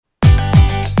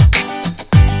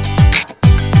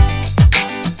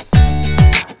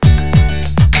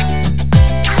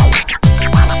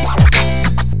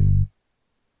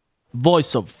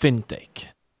Voice of Fintech.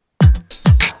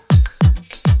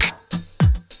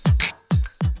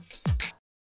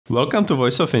 Welcome to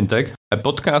Voice of Fintech, a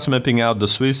podcast mapping out the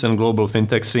Swiss and global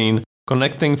fintech scene,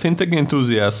 connecting fintech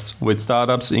enthusiasts with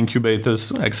startups,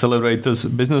 incubators,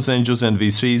 accelerators, business angels and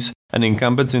VCs, and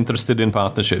incumbents interested in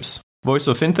partnerships. Voice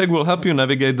of Fintech will help you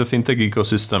navigate the fintech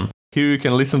ecosystem. Here you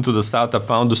can listen to the startup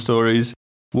founder stories,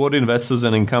 what investors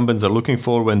and incumbents are looking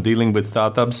for when dealing with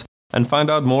startups, and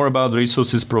find out more about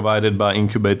resources provided by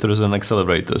incubators and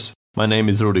accelerators. My name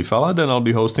is Rudy Falad and I'll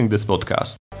be hosting this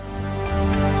podcast.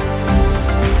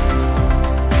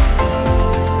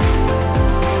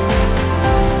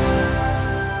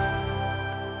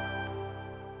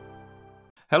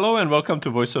 Hello and welcome to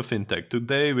Voice of Fintech.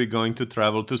 Today we're going to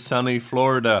travel to sunny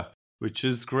Florida, which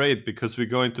is great because we're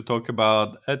going to talk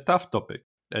about a tough topic,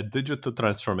 a digital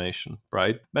transformation,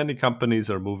 right? Many companies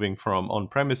are moving from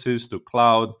on-premises to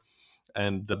cloud,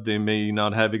 and they may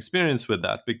not have experience with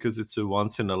that because it's a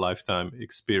once-in-a-lifetime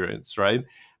experience, right?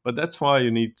 But that's why you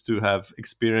need to have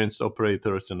experienced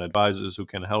operators and advisors who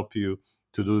can help you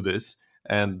to do this.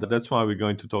 And that's why we're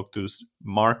going to talk to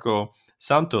Marco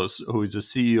Santos, who is the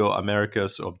CEO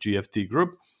Americas of GFT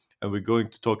Group. And we're going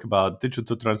to talk about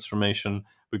digital transformation.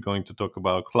 We're going to talk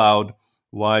about cloud.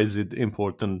 Why is it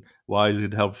important? Why is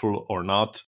it helpful or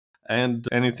not? And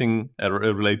anything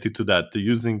related to that, to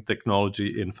using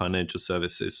technology in financial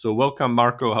services. So welcome,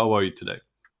 Marco. How are you today?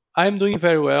 I'm doing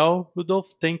very well.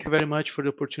 Rudolf, thank you very much for the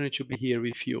opportunity to be here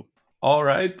with you. All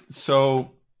right.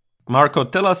 So, Marco,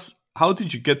 tell us, how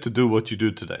did you get to do what you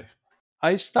do today?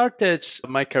 I started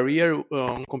my career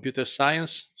on computer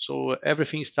science, so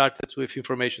everything started with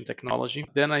information technology.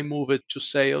 Then I moved to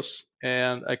sales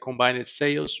and I combined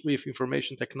sales with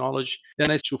information technology. Then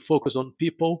I had to focus on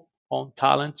people, on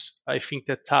talent. I think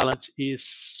that talent is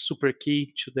super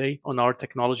key today on our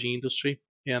technology industry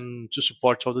and to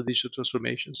support all the digital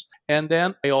transformations. And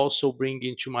then I also bring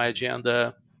into my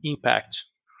agenda impact,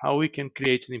 how we can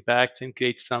create an impact and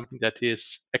create something that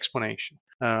is exponential.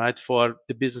 Right, for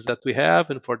the business that we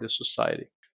have and for the society.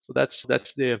 So that's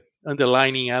the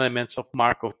underlining elements of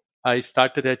Marco. I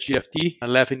started at GFT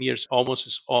 11 years,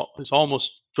 it's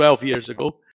almost 12 years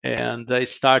ago, and I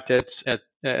started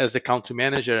as a country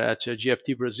manager at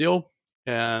GFT Brazil,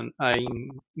 and I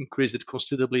increased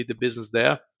considerably the business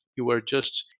there. We were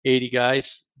just 80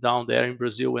 guys down there in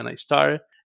Brazil when I started,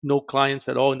 no clients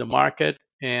at all in the market,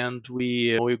 and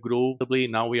we grew.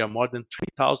 Now we are more than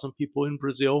 3,000 people in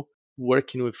Brazil,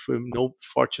 working with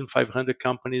Fortune 500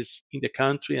 companies in the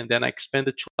country, and then I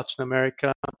expanded to Latin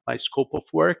America. My scope of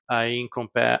work, I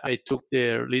took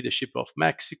the leadership of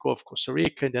Mexico, of Costa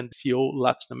Rica, and then CEO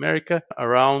Latin America.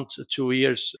 Around 2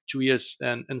 years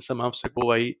and some months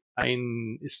ago, I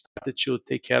started to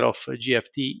take care of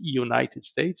GFT United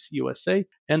States, USA,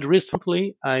 and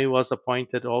recently I was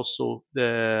appointed also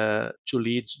to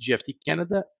lead GFT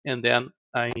Canada, and then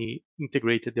I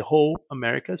integrated the whole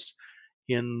Americas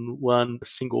in one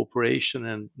single operation,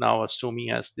 and now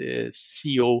assuming as the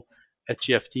CEO at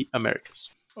GFT Americas.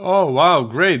 Oh, wow,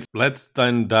 great. Let's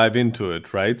then dive into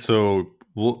it, right? So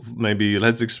maybe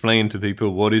let's explain to people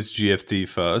what is GFT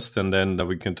first, and then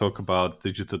we can talk about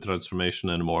digital transformation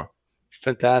and more.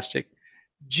 Fantastic.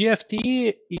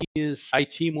 GFT is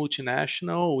IT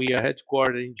multinational. We are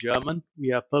headquartered in Germany.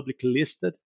 We are publicly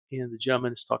listed in the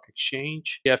German Stock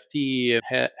Exchange. GFT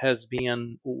has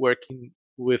been working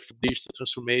with digital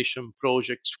transformation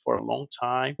projects for a long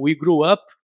time. We grew up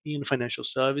in financial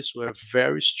service. We're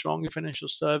very strong in financial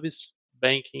service,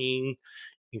 banking,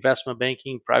 investment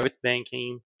banking, private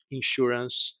banking,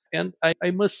 insurance. And I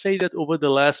must say that over the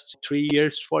last 3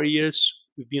 years, 4 years,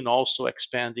 we've been also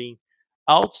expanding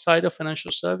outside of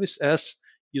financial service, as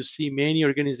you see many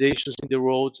organizations in the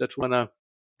world that want to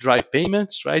drive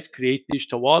payments, right? Create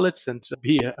digital wallets and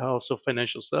be also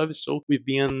financial service. So we've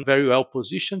been very well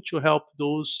positioned to help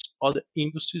those other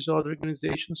industries, other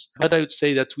organizations. But I would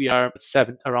say that we are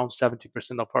around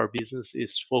 70% of our business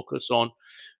is focused on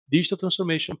digital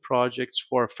transformation projects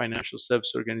for financial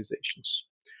service organizations.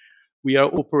 We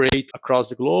operate across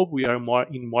the globe. We are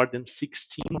in more than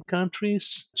 16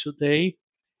 countries today.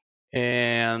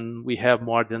 And we have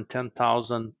more than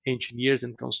 10,000 engineers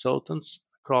and consultants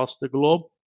across the globe.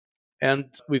 And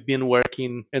we've been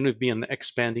working and we've been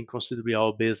expanding considerably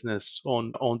our business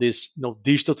on this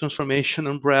digital transformation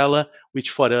umbrella, which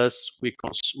for us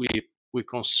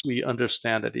we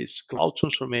understand that is cloud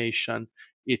transformation.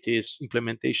 It is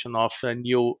implementation of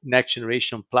new next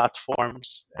generation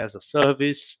platforms as a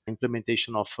service,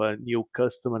 implementation of new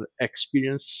customer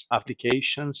experience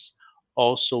applications,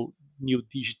 also new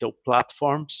digital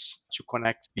platforms to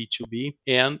connect B2B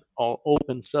and all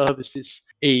open services,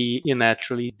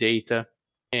 naturally data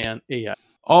and AI.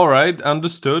 All right,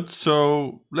 understood.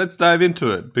 So let's dive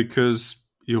into it because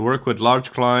you work with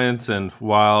large clients, and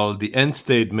while the end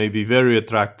state may be very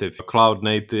attractive, cloud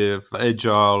native,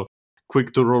 agile,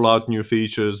 quick to roll out new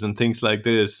features and things like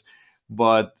this,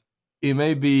 but it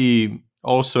may be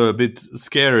also a bit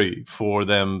scary for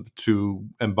them to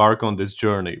embark on this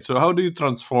journey. So, how do you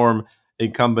transform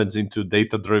incumbents into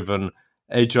data driven,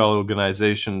 agile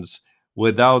organizations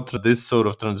without this sort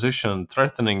of transition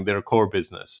threatening their core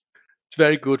business? It's a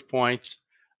very good point.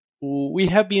 We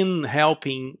have been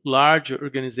helping large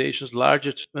organizations,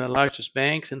 largest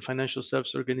banks and financial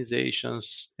service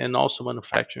organizations, and also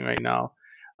manufacturing right now,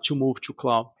 to move to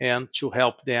cloud and to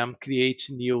help them create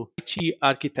new IT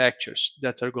architectures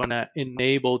that are going to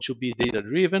enable to be data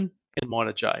driven and more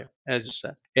agile, as you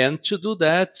said. And to do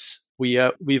that,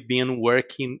 we've been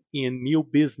working in new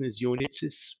business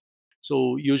units.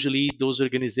 So usually those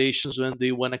organizations, when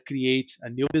they want to create a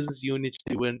new business unit,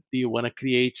 when they want to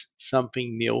create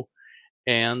something new,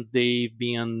 and they've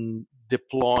been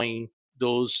deploying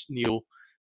those new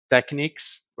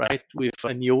techniques, right, with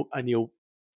a new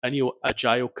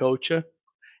agile culture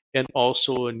and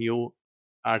also a new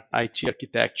IT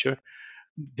architecture,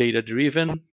 data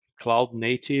driven, cloud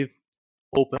native,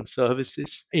 open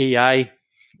services, AI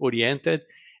oriented.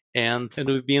 And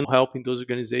we've been helping those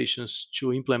organizations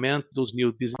to implement those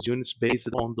new business units based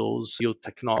on those new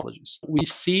technologies. We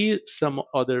see some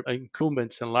other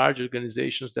incumbents and large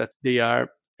organizations that they are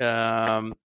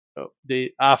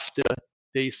after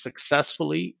they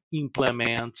successfully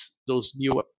implement those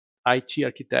new IT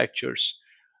architectures,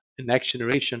 next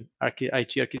generation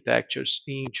IT architectures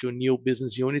into new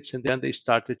business units, and then they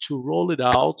started to roll it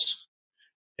out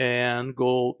and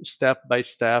go step by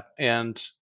step and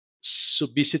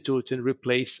substitute and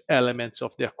replace elements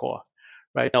of their core,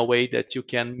 right? In a way that you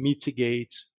can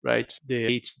mitigate, right,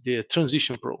 the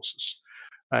transition process,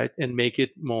 right, and make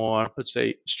it more, let's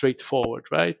say, straightforward,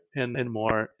 right, and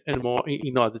more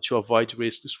in order to avoid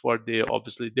risks for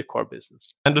obviously the core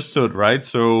business. Understood, right?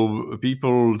 So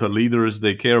people, the leaders,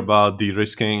 they care about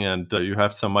de-risking, and you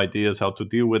have some ideas how to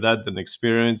deal with that and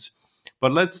experience.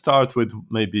 But let's start with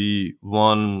maybe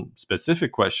one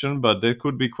specific question, but it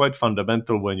could be quite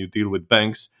fundamental when you deal with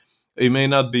banks. It may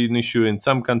not be an issue in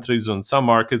some countries, on some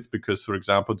markets, because, for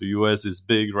example, the US is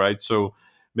big, right? So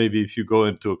maybe if you go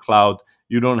into a cloud,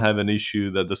 you don't have an issue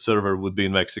that the server would be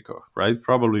in Mexico, right?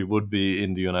 Probably would be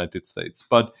in the United States.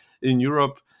 But in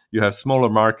Europe, you have smaller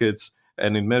markets,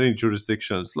 and in many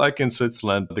jurisdictions, like in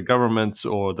Switzerland, the governments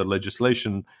or the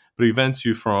legislation prevents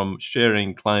you from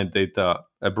sharing client data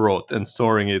abroad and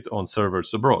storing it on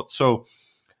servers abroad. So,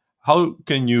 how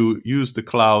can you use the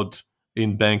cloud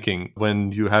in banking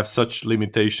when you have such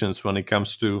limitations when it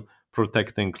comes to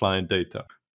protecting client data?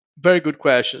 Very good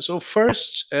question. So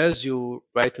first, as you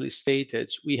rightly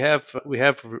stated, we have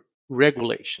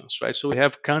regulations, right? So we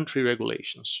have country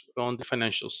regulations on the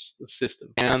financial system,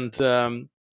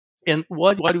 and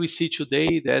what do we see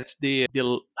today? That the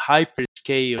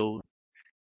hyperscale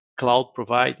cloud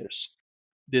providers,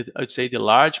 I'd say the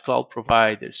large cloud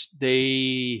providers,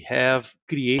 they have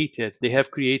created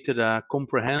a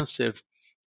comprehensive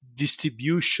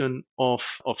distribution of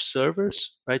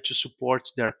servers, right, to support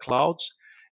their clouds,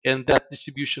 and that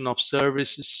distribution of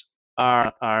services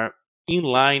are in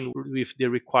line with the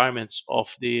requirements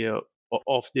of the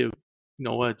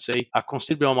I'd say a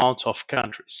considerable amount of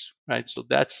countries, right? So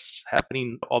that's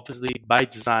happening obviously by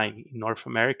design in North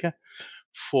America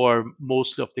for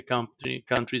most of the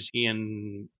countries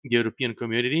in the European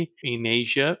community, in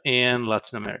Asia and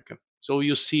Latin America. So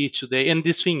you see today, and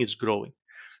this thing is growing.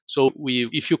 So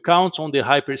if you count on the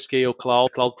hyperscale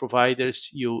cloud providers,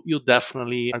 you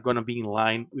definitely are going to be in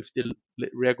line with the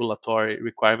regulatory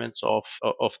requirements of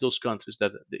those countries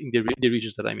that in the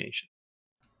regions that I mentioned.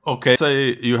 Okay,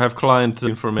 say you have client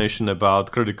information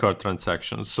about credit card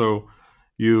transactions. So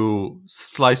you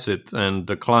slice it, and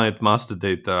the client master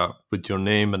data with your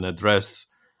name and address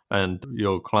and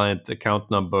your client account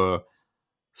number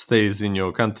stays in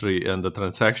your country, and the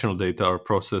transactional data are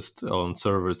processed on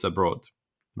servers abroad,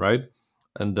 right?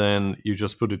 And then you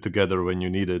just put it together when you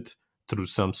need it through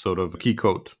some sort of key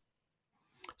code.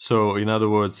 So, in other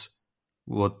words,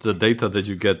 what the data that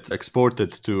you get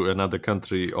exported to another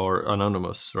country are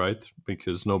anonymous, right?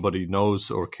 Because nobody knows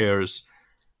or cares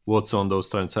what's on those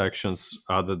transactions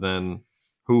other than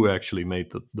who actually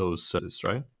made those services,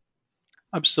 right?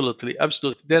 Absolutely,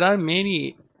 absolutely. There are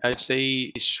many, I'd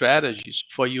say, strategies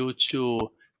for you to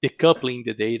decoupling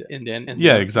the data and then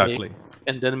Yeah, make exactly.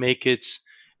 and then make it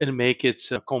and make it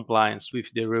compliance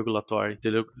with the regulatory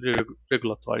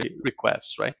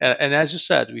requests, right? And as you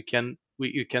said, you can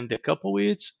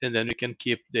decouple it, and then we can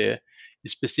keep the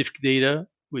specific data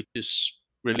which is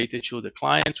related to the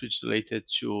client, which is related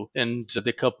to, and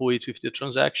decouple it with the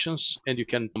transactions, and you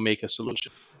can make a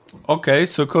solution. Okay,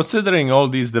 so considering all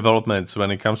these developments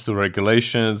when it comes to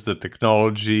regulations, the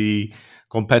technology,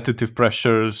 competitive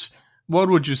pressures, what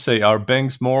would you say? Are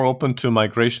banks more open to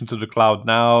migration to the cloud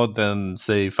now than,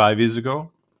 say, 5 years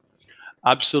ago?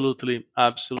 Absolutely,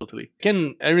 absolutely.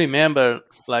 I remember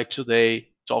like today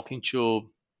talking to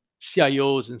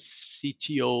CIOs and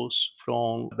CTOs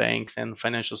from banks and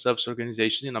financial service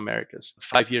organizations in Americas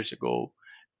 5 years ago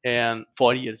and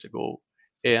 4 years ago,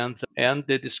 and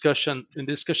the discussion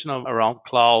around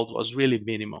cloud was really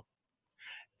minimal.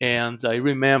 And I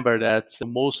remember that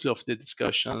mostly of the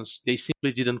discussions, they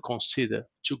simply didn't consider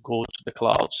to go to the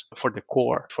clouds for the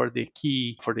core, for the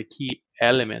key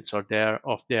elements of their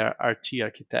RT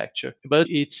architecture. But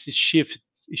it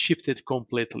shifted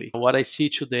completely. What I see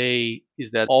today is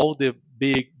that all the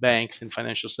big banks and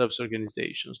financial service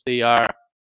organizations,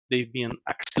 they've been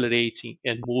accelerating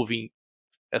and moving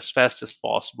as fast as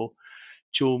possible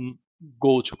to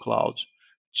go to cloud,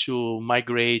 to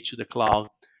migrate to the cloud,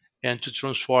 and to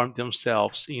transform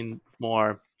themselves in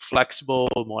more flexible,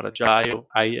 more agile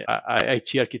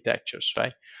IT architectures,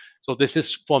 right? So this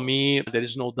is, for me, there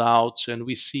is no doubt, and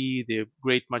we see the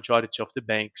great majority of the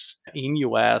banks in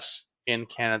US, in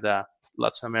Canada,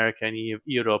 Latin America, and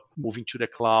Europe moving to the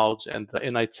cloud, and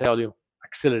I tell you,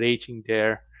 accelerating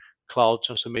their cloud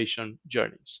transformation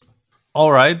journeys.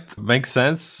 All right, makes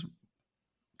sense.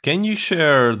 Can you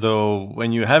share, though,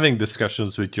 when you're having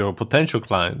discussions with your potential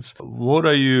clients, what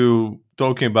are you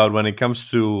talking about when it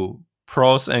comes to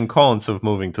pros and cons of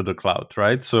moving to the cloud,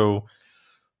 right? So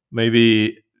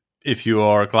maybe if you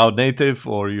are cloud native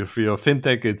or if you're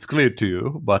fintech, it's clear to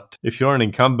you. But if you're an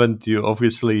incumbent, you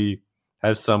obviously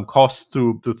have some costs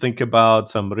to think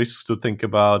about, some risks to think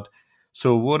about.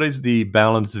 So what is the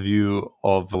balanced view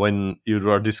of when you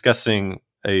are discussing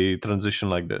a transition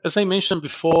like this? As I mentioned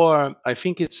before, I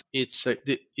think it's an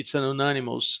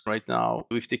unanimous right now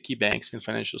with the key banks and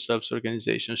financial service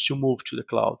organizations to move to the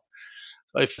cloud.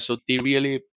 So they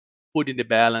really put in the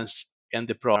balance, and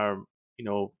the pro are,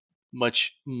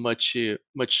 much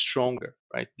stronger,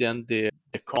 right, than the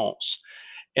cons.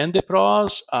 And the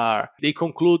pros are, they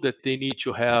conclude that they need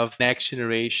to have next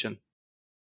generation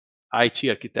IT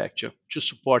architecture to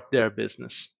support their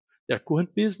business, their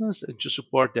current business, and to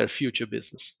support their future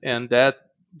business. And that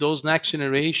those next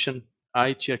generation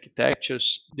IT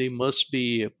architectures, they must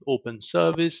be open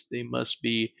service, they must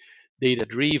be data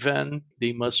driven,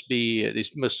 they must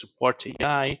support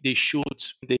AI,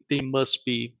 they must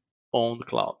be on the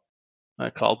cloud,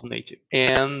 cloud native.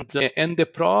 And the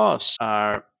pros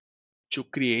are to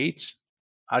create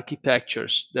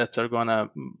architectures that are gonna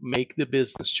make the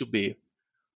business to be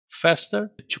faster,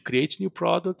 to create new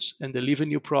products and deliver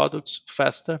new products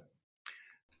faster,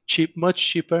 much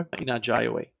cheaper, in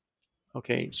agile way.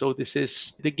 Okay, so this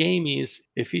is the game is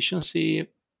efficiency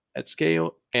at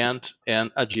scale and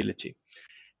agility,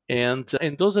 and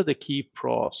those are the key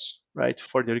pros, right,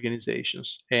 for the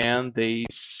organizations. And they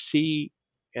see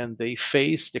and they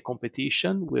face the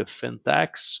competition with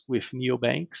fintechs, with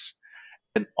neobanks,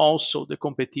 and also the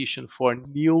competition for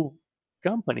new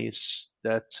companies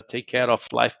that take care of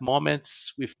life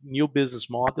moments with new business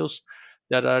models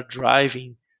that are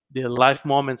driving the life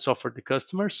moments offered the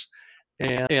customers,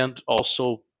 and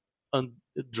also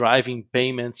driving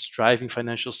payments, driving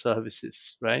financial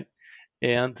services, right?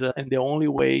 And the only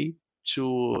way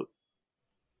to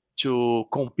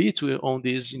compete on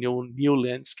this new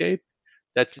landscape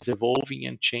that is evolving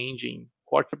and changing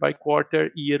quarter by quarter,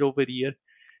 year over year,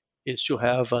 is to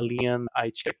have a lean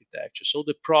IT architecture. So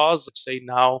the pros, I'd say,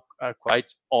 now are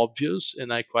quite obvious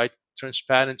and are quite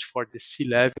transparent for the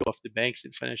C-level of the banks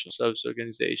and financial service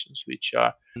organizations, which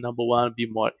are, number one, be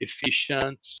more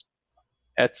efficient,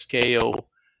 at scale,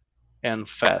 and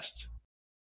fast.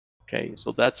 Okay,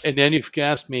 so that's, and then if you can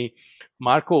ask me,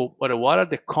 Marco, what are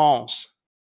the cons?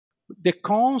 The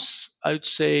cons, I would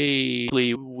say,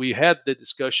 we had the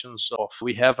discussions of,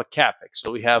 we have a capex,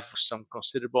 so we have some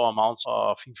considerable amounts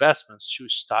of investments to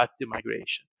start the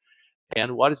migration.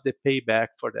 And what is the payback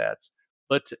for that?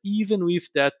 But even with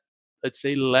that, let's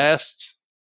say, last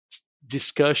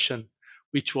discussion,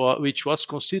 which was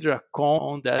considered a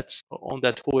con on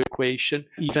that whole equation,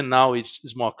 even now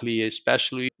is more clear,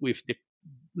 especially with the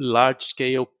large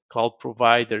scale cloud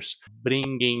providers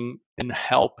bringing and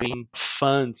helping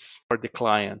funds for the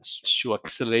clients to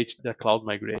accelerate their cloud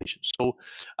migration. So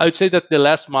I would say that the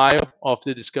last mile of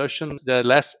the discussion, the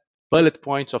last bullet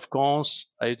points of cons,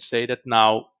 I would say that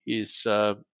now is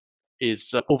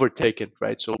overtaken,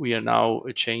 right? So we are now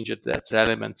changing that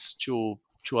elements to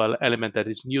an element that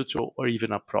is neutral or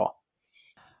even a pro.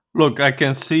 Look, I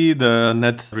can see the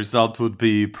net result would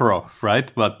be pro,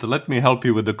 right? But let me help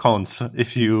you with the cons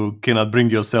if you cannot bring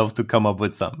yourself to come up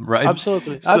with some, right?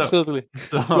 Absolutely, So, absolutely.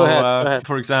 so Go ahead, go ahead.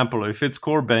 for example, if it's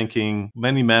core banking,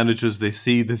 many managers they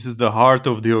see this is the heart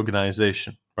of the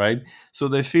organization, right? So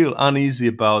they feel uneasy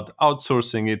about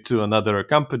outsourcing it to another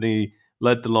company,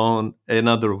 let alone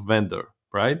another vendor,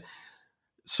 right?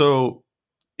 So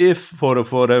if for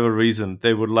whatever reason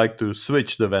they would like to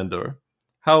switch the vendor,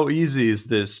 how easy is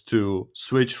this to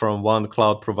switch from one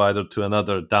cloud provider to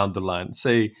another down the line?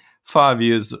 Say 5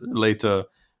 years later,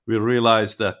 we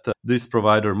realize that this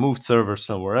provider moved servers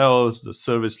somewhere else, the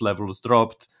service levels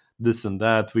dropped, this and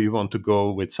that. We want to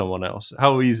go with someone else.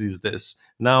 How easy is this?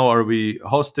 Now, are we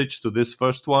hostage to this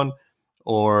first one,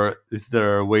 or is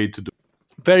there a way to do?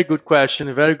 Very good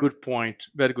question. Very good point.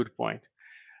 Very good point.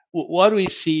 What we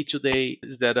see today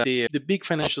is that the big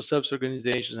financial service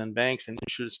organizations and banks and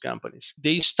insurance companies,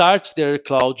 they start their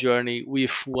cloud journey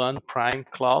with one prime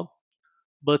cloud,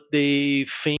 but they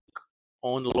think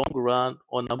on the long run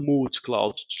on a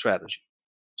multi-cloud strategy.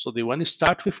 So they want to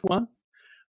start with one,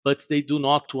 but they do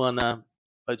not want to,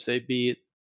 let's say, be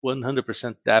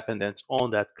 100% dependent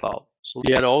on that cloud. So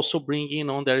they are also bringing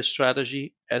on their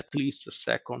strategy at least a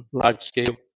second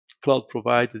large-scale cloud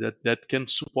provider that can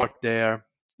support their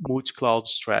multi-cloud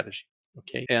strategy.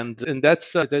 Okay, and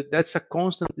that's a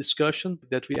constant discussion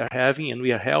that we are having, and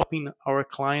we are helping our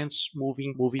clients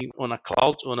moving on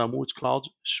a multi-cloud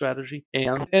strategy.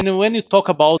 And when you talk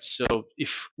about, so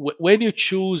if when you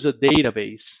choose a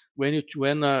database,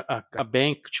 when a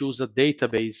bank choose a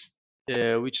database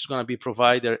which is going to be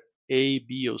provider A,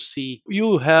 B, or C,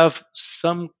 you have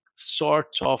some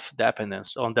sort of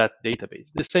dependence on that database.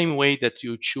 The same way that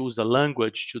you choose a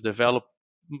language to develop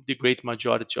the great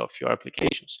majority of your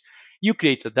applications, you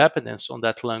create a dependence on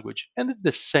that language. And it's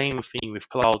the same thing with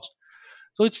clouds.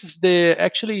 So it's the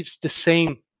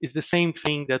same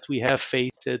thing that we have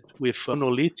faced with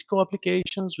monolithic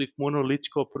applications, with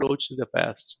monolithic approach in the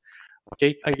past.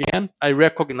 Okay, again, I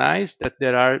recognize that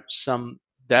there are some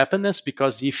dependence,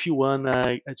 because if you want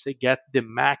to, let's say, get the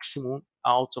maximum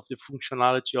out of the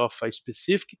functionality of a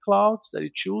specific cloud that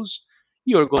you choose,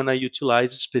 you're going to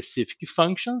utilize specific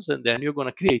functions, and then you're going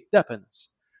to create dependence,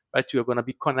 right? You're going to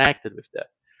be connected with that.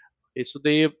 Okay, so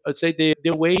I'd say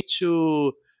the way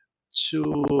to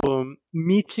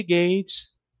mitigate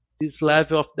this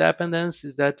level of dependence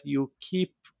is that you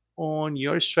keep on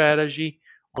your strategy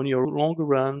on your long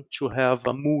run to have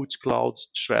a multi-cloud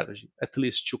strategy, at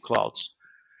least two clouds,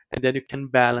 and then you can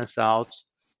balance out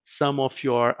some of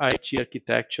your IT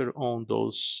architecture on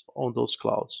those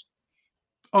clouds.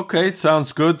 Okay,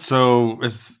 sounds good. So,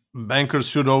 as bankers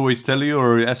should always tell you,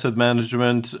 or asset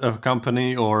management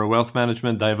company or wealth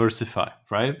management, diversify,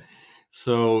 right?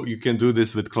 So you can do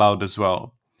this with cloud as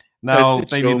well. Now,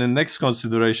 It's maybe true. the next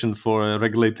consideration for a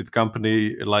regulated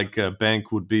company like a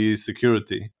bank would be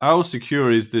security. How secure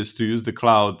is this to use the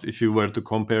cloud if you were to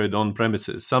compare it on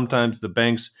premises? Sometimes the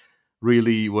banks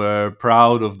really were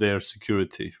proud of their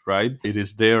security, right? It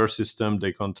is their system,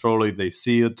 they control it, they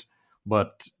see it,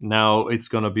 but now it's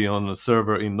going to be on a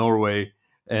server in Norway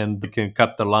and they can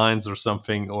cut the lines or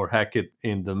something or hack it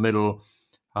in the middle.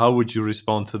 How would you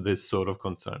respond to this sort of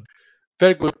concern?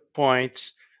 Very good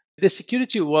points. The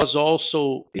security was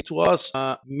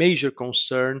a major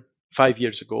concern 5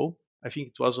 years ago. I think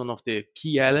it was one of the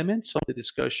key elements of the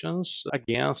discussions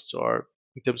against, or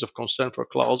in terms of concern for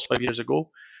clouds 5 years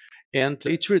ago. And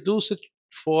it's reduced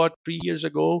for 3 years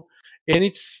ago. And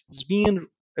it's been,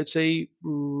 let's say,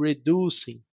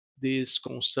 reducing this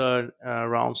concern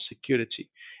around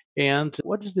security. And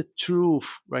what is the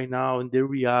truth right now and the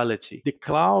reality? The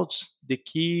clouds, the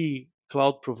key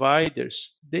cloud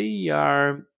providers, they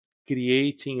are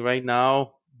creating right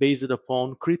now based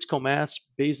upon critical mass,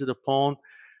 based upon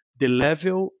the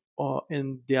level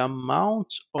and the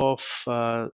amount of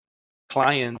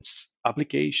clients,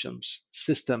 applications,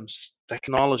 systems,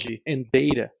 technology, and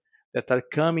data that are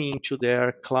coming into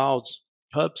their clouds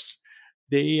hubs.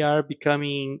 They are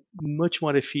becoming much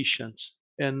more efficient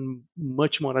and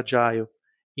much more agile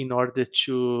in order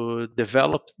to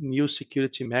develop new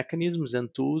security mechanisms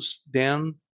and tools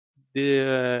than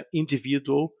the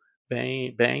individual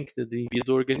bank, the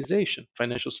individual organization,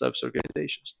 financial service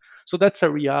organizations. So that's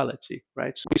a reality,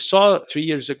 right? So we saw 3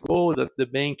 years ago that the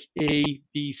bank A,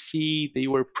 B, C, they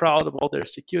were proud about their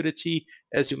security,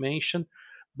 as you mentioned.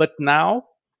 But now,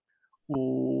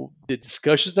 the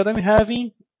discussions that I'm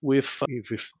having, with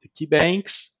the key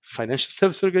banks, financial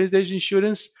service organization,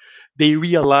 insurance. They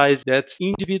realize that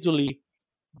individually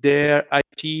their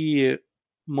IT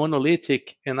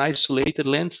monolithic and isolated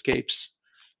landscapes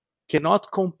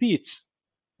cannot compete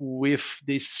with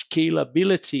the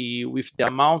scalability, with the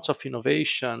amount of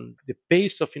innovation, the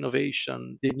pace of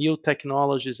innovation, the new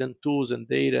technologies and tools and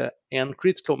data and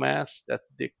critical mass that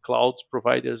the cloud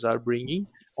providers are bringing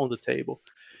on the table.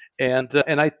 And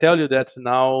I tell you that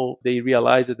now they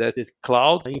realize that the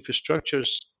cloud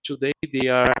infrastructures today they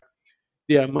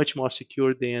are much more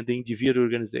secure than the individual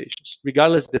organizations,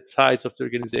 regardless of the size of the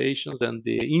organizations and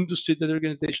the industry that the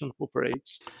organization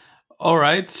operates. All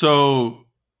right. So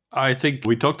I think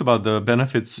we talked about the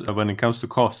benefits when it comes to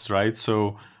costs, right?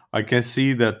 So I can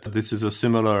see that this is a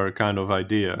similar kind of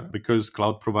idea because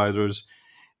cloud providers,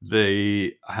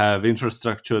 they have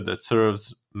infrastructure that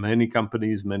serves many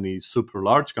companies, many super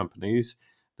large companies.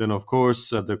 Then, of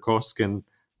course, the cost can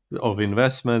of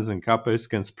investments and capex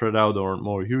can spread out on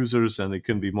more users, and it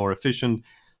can be more efficient.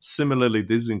 Similarly,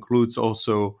 this includes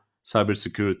also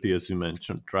cybersecurity, as you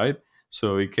mentioned, right?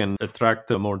 So it can attract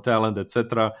more talent,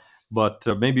 etc. But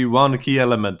maybe one key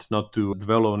element, not to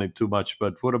dwell on it too much,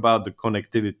 but what about the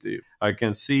connectivity? I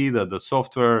can see that the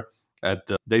software at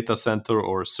the data center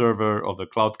or server of the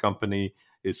cloud company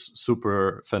is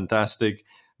super fantastic.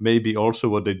 Maybe also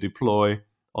what they deploy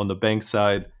on the bank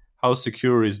side. How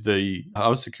secure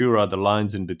are the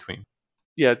lines in between?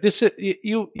 Yeah, this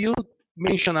you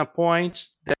mention a point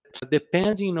that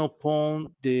depending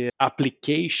upon the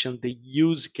application, the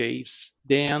use case,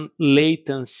 then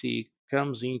latency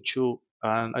comes into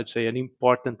I'd say an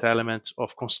important element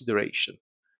of consideration.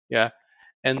 Yeah.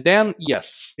 And then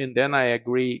yes, and then I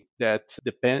agree that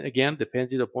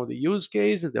depending upon the use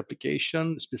case and the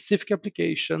application, specific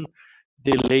application,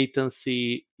 the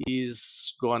latency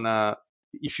is gonna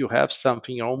if you have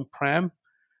something on-prem,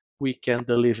 we can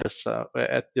deliver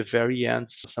at the very end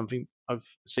something of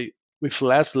say with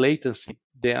less latency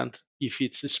than if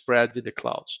it's spread in the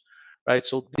clouds, right?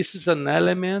 So this is an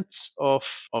element of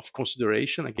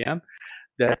consideration again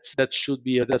that should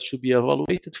be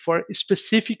evaluated for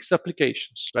specific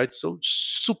applications, right? So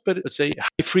super, let's say,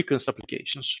 high frequency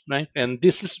applications, right? And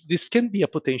this can be a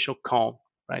potential con,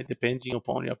 right? Depending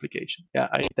upon your application. Yeah,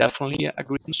 I definitely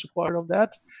agree in support of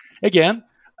that. Again,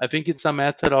 I think it's a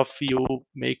matter of you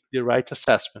make the right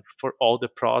assessment for all the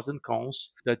pros and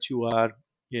cons that you are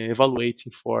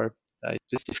evaluating for a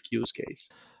specific use case.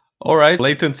 All right,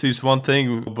 latency is one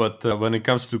thing, but when it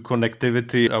comes to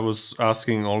connectivity, I was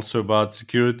asking also about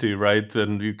security, right?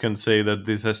 And you can say that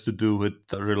this has to do with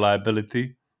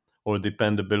reliability or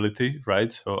dependability,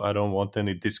 right? So I don't want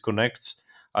any disconnects.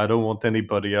 I don't want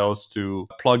anybody else to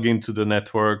plug into the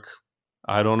network.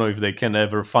 I don't know if they can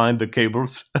ever find the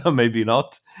cables, maybe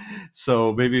not.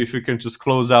 So maybe if you can just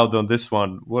close out on this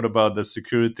one, what about the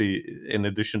security in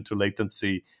addition to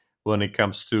latency when it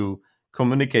comes to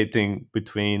communicating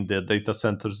between the data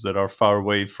centers that are far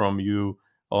away from you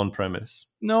on premise?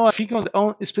 No, I think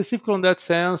specifically on that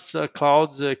sense,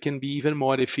 clouds can be even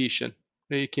more efficient.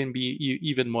 They can be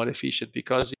even more efficient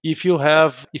because if you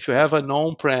have an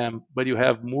on-prem, but you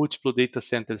have multiple data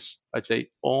centers, I'd say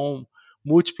on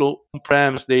multiple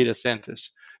on-premise data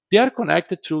centers, they are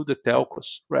connected through the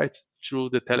telcos, right? Through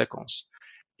the telecoms,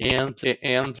 and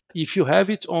if you have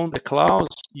it on the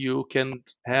clouds, you can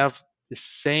have the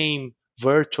same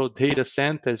virtual data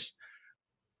centers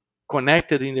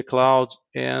connected in the cloud,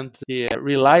 and the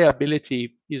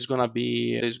reliability is gonna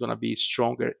be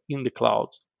stronger in the cloud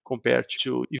compared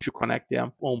to if you connect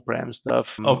them on-prem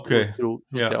stuff Okay. through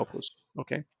Yeah. telcos.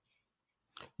 Okay.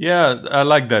 Yeah, I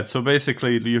like that. So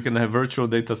basically, you can have virtual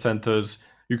data centers.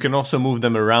 You can also move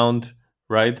them around,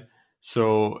 right?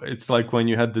 So it's like when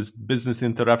you had this business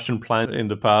interruption plan in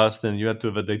the past and you had to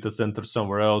have a data center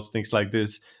somewhere else, things like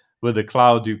this. With the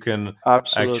cloud, you can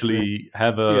Absolutely. actually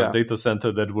have a Yeah. data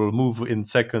center that will move in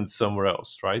seconds somewhere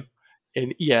else, right?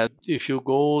 And yeah, if you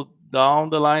go down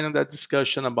the line of that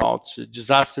discussion about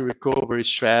disaster recovery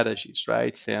strategies,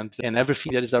 right, and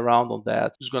everything that is around on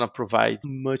that is going to provide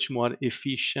much more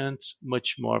efficient,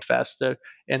 much more faster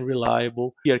and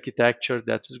reliable architecture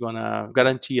that is going to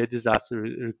guarantee a disaster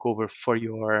recovery for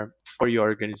your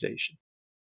organization.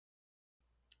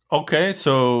 Okay,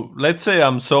 so let's say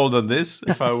I'm sold on this.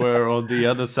 If I were on the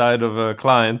other side of a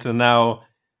client, and now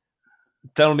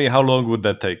tell me how long would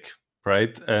that take,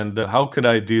 right? And how could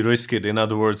I de-risk it? In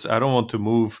other words, I don't want to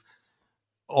move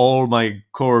all my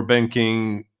core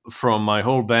banking from my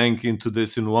whole bank into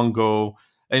this in one go.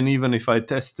 And even if I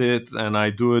test it and I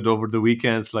do it over the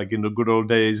weekends, like in the good old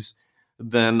days,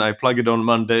 then I plug it on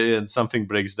Monday and something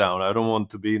breaks down. I don't want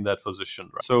to be in that position.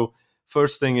 Right? So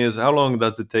first thing is, how long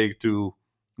does it take to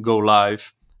go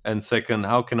live? And second,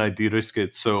 how can I de-risk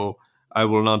it so I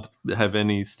will not have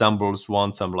any stumbles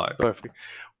once I'm live? Perfect.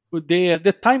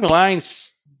 The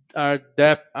timelines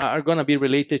are going to be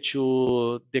related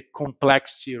to the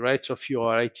complexity, right, of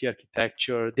your IT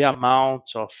architecture, the amount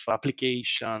of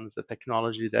applications, the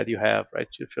technology that you have, right?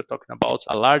 If you're talking about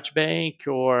a large bank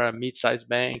or a mid-sized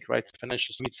bank, right,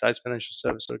 mid-sized financial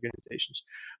service organizations.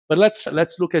 But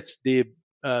let's look at the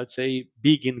say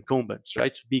big incumbents,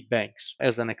 right, big banks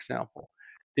as an example.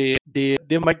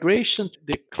 The migration to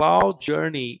the cloud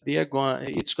journey,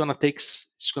 it's gonna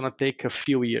take a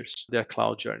few years, their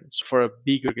cloud journeys for a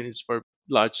big organization, for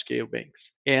large scale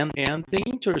banks. And the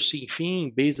interesting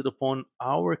thing, based upon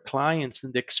our clients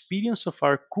and the experience of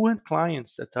our current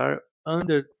clients that are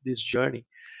under this journey,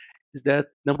 is that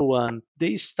number one,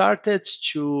 they started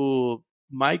to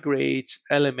migrate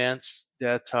elements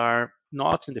that are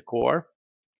not in the core,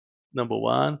 number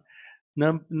one.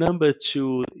 Number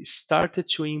two, started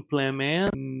to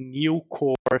implement new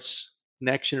cores,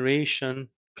 next generation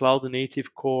cloud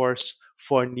native cores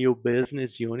for new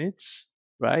business units,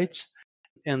 right?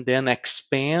 And then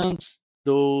expand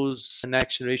those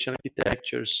next generation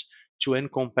architectures to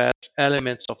encompass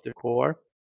elements of the core.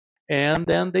 And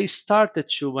then they started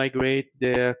to migrate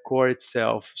the core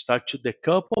itself, start to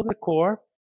decouple the core,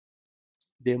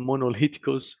 the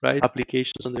monolithicals, right,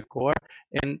 applications on the core,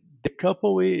 and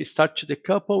start to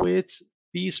decouple it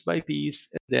piece by piece,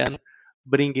 and then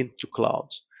bring it to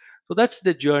clouds. So that's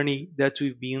the journey that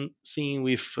we've been seeing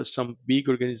with some big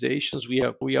organizations. We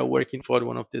are working for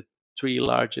one of the three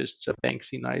largest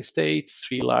banks in the United States,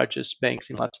 three largest banks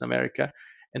in Latin America,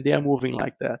 and they are moving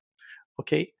like that.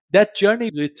 Okay, that journey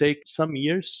will take some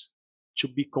years to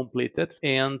be completed,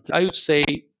 and I would say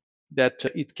that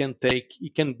it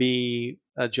can be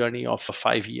a journey of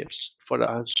 5 years for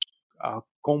a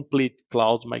complete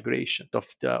cloud migration of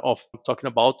talking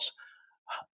about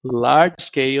large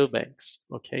scale banks.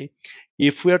 Okay,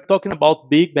 if we are talking about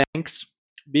big banks,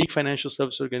 big financial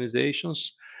service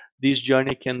organizations, this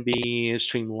journey can be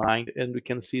streamlined, and we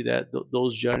can see that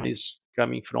those journeys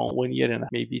coming from 1 year and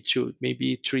maybe 2,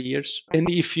 maybe 3 years. And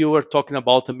if you are talking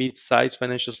about the mid-sized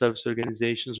financial service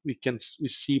organizations, we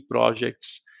see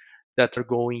projects that are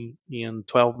going in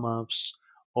 12 months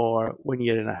or 1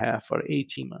 year and a half or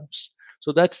 18 months.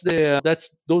 So those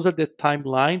are the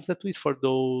timelines that we for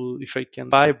those. If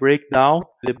I break down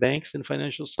the banks and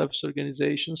financial service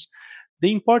organizations,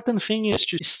 the important thing is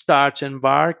to start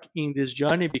embark in this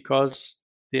journey, because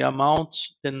the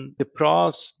amounts and the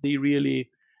pros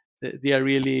they are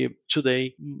really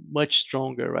today much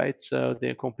stronger, right? So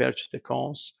they compared to the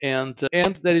cons, and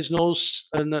there is no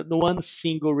one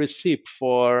single recipe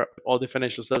for all the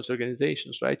financial service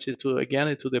organizations, right? It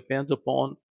depends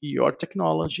upon your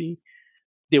technology,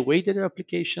 the way that your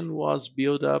application was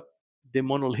built up, the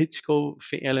monolithical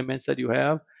elements that you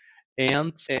have,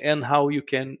 and how you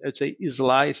can, let's say,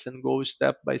 slice and go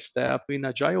step by step in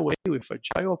agile way with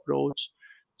agile approach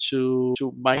to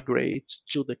migrate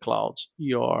to the cloud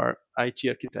your IT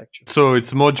architecture. So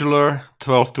it's modular,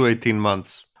 12 to 18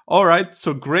 months. All right,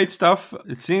 so great stuff.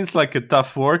 It seems like a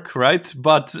tough work, right?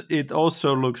 But it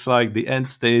also looks like the end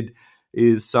state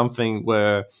is something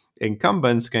where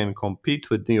incumbents can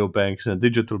compete with neobanks and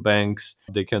digital banks.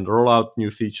 They can roll out new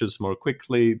features more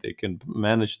quickly. They can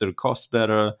manage their costs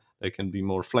better. They can be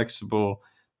more flexible.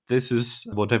 This is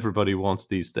what everybody wants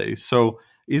these days. So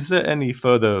is there any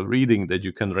further reading that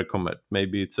you can recommend?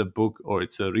 Maybe it's a book or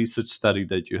it's a research study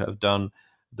that you have done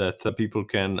that people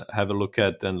can have a look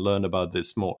at and learn about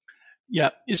this more.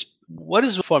 Yeah, what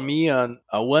is for me a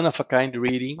one of a kind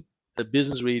reading, a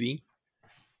business reading.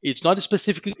 It's not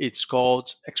specifically. It's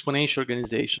called Exponential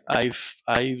Organization. I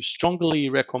strongly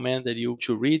recommend that you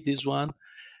to read this one,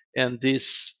 and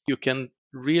this you can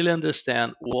really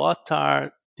understand what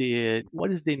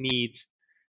is the need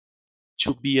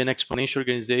to be an exponential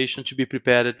organization, to be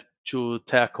prepared to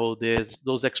tackle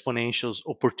those exponential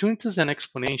opportunities and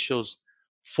exponential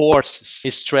forces,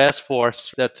 stress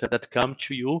forces that come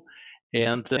to you.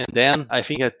 And then I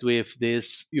think that with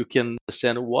this, you can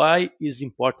understand why it's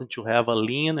important to have a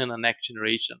lean and a next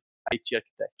generation IT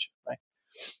architecture, right,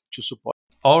 to support.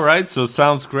 All right, so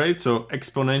sounds great. So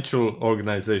exponential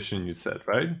organization, you said,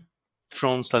 right?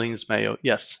 From Salim Ismail,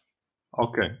 yes.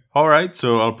 Okay. All right.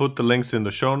 So I'll put the links in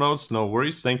the show notes. No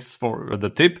worries. Thanks for the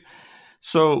tip.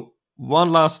 So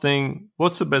one last thing,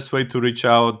 what's the best way to reach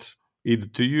out either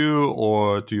to you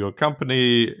or to your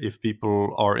company if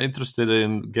people are interested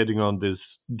in getting on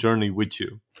this journey with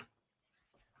you?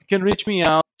 You can reach me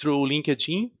out through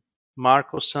LinkedIn,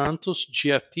 Marco Santos,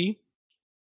 GFT.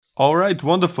 All right,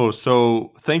 wonderful.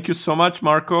 So thank you so much,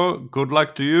 Marco. Good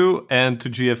luck to you and to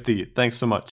GFT. Thanks so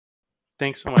much.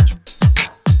 Thanks so much.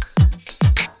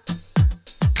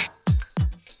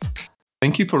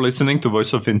 Thank you for listening to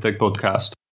Voice of Fintech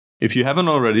podcast. If you haven't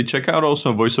already, check out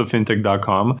also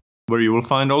voiceoffintech.com, where you will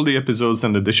find all the episodes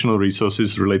and additional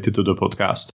resources related to the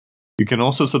podcast. You can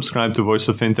also subscribe to Voice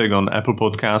of Fintech on Apple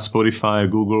Podcasts, Spotify,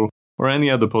 Google, or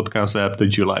any other podcast app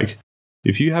that you like.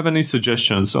 If you have any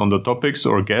suggestions on the topics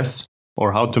or guests,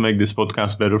 or how to make this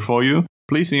podcast better for you,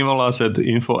 please email us at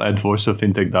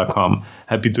info@voiceoffintech.com.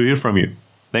 Happy to hear from you.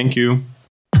 Thank you.